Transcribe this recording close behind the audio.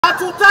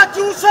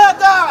Hatutaki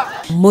ushoga.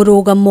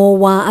 Murugamo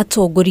wa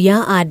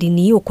atongoria a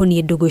ndini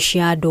ukoniĩ ndũgũ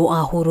cia andũ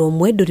a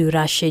ũrũmwe ndũrĩ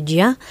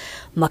ũracenjia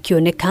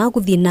makĩoneka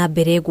gũthiĩ na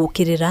mbere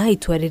gũkĩrĩra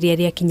itua rĩrĩa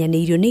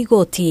rĩakinyanĩirio nĩ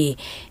igoti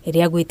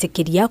rĩa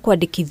gwĩtĩkĩria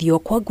kwandĩkithio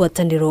kwa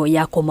ngwatanĩro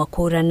ya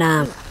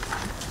kũmakũrana.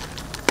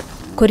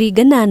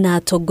 Kũringana na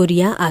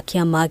atongoria a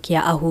Kiama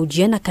kĩa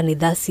AHUNJIA na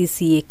kanitha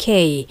CCAK,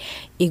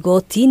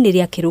 igoti nĩ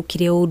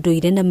rĩakĩrũkire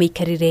ũndũire na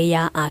mĩikarĩre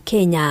ya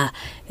Akenya.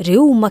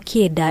 Rĩu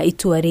makĩenda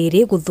itua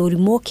rĩrĩ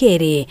gũthũrimwo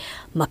kerĩ,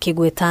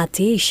 makĩgweta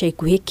atĩ ica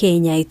ikuhĩ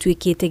Kenya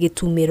ituĩkĩte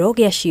gĩtumĩro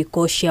gĩa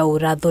ciĩko cia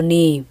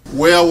ũrathoni.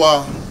 Where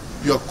were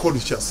your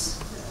conscience?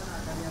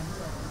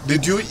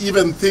 Did you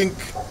even think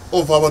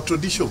of our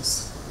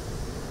traditions?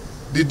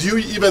 Did you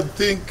even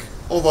think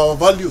of our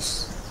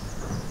values?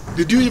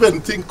 Did you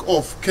even think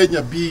of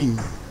Kenya being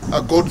a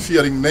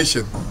God-fearing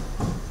nation?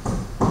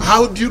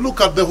 How do you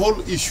look at the whole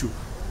issue?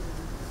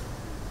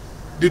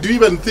 Did you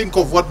even think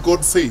of what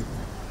God said?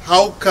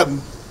 How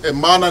can a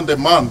man and a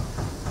man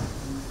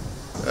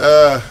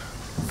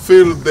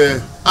fill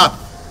the earth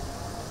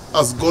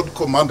as God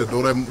commanded,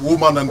 or a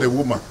woman and a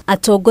woman?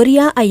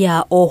 Atongoria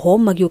aya oho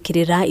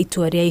magiukirira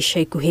itua rĩa ica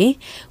ikuhĩ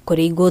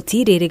kũrĩ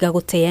igoti rĩrĩga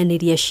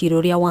gũteanĩria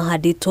ciro rĩa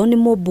wahandĩtwo nĩ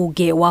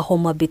mũmbunge wa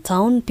Homa Bay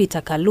Town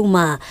Peter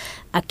Kaluma,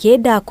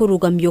 akienda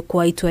kũrũgamio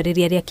kwa itua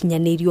rĩrĩa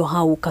rĩakinyanĩirio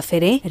hau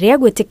kabere rĩa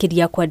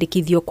gwĩtĩkĩria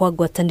kwandĩkithio kwa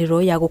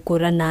ngwatanĩro ya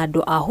gũkũrana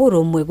andũ a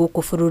ũrũmwe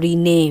gũkũ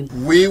bũrũri-inĩ.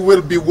 We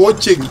will be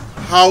watching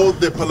how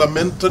the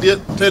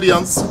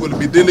parliamentarians will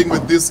be dealing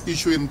with this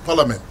issue in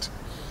parliament.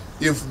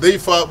 If they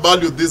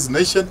value this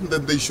nation,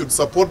 then they should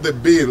support the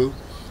bill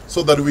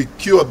so that we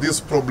cure this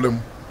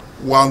problem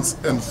once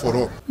and for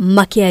all.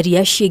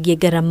 Makiaria ciĩgiĩ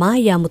ngarama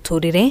ya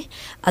mũtũrĩre,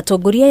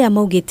 atongoria ya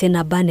maugĩte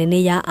namba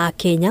nene ya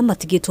Akenya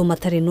matigĩtwo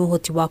matarĩ na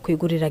ũhoti wa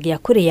kwĩgũrĩra gĩa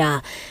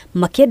kũrĩa,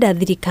 makĩenda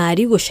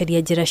thirikari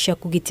gũcaria njĩra cia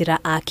kũgitĩra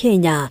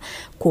Akenya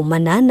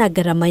kumana na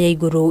ngarama ya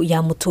igũrũ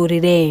ya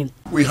mũtũrĩre.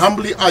 We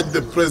humbly urge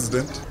the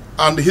president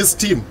and his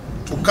team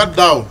to cut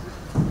down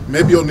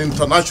maybe on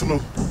international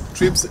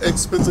trips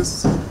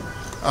expenses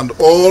and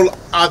all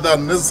other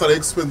necessary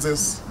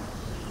expenses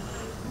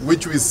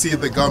which we see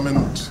the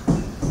government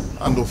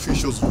and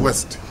officials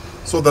waste,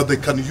 so that they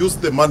can use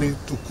the money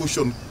to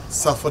cushion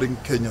suffering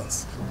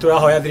Kenyans.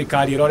 Turahoya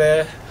thirikari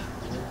rore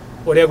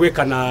uria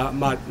gwikana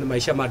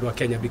maisha ma andũ a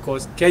Kenya,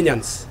 because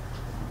Kenyans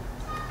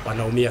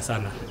wanaumia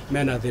sana,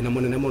 mena thina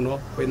munene muno,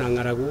 kwina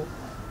ng'aragu,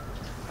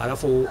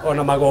 alafu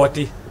ona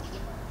magoti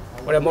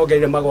uria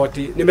mongereire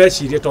magoti ni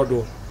mecirie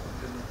tondu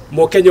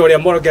Mokenya uria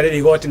mongereire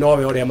igoti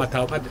nowe uria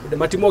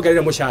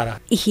matimongereire mushara.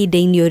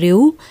 Ihinda-inĩ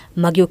rĩu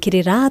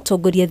magiũkĩrĩra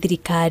atongoria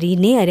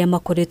thirikari-inĩ arĩa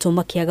makoretwo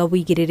makĩaga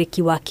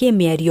wĩigĩrĩrĩki wa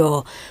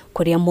kĩmĩario,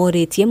 kũrĩa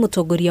morĩtie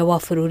mũtongoria wa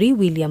bũrũri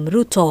William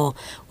Ruto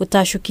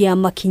gũtacukia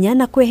makinya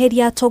na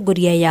kweheria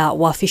atongoria ya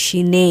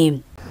wabici-inĩ.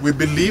 We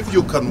believe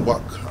you can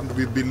work and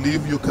we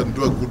believe you can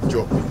do a good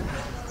job,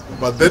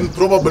 but then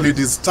probably it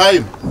is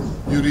time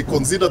you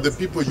reconsider the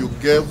people you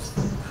gave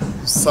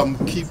some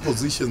key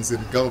positions in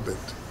government,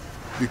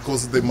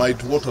 because they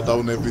might water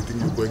down everything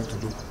you're going to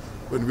do.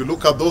 When we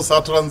look at those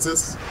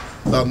utterances,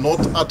 they are not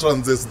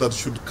utterances that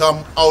should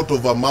come out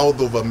of a mouth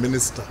of a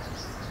minister.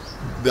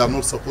 They are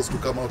not supposed to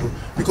come out of,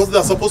 because they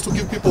are supposed to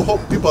give people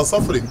hope. People are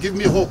suffering. Give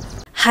me hope.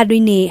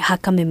 Handũ-inĩ ha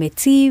Kameme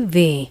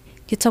TV,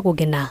 gĩtagwo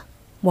Ngena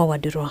wa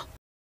Wandĩrwa.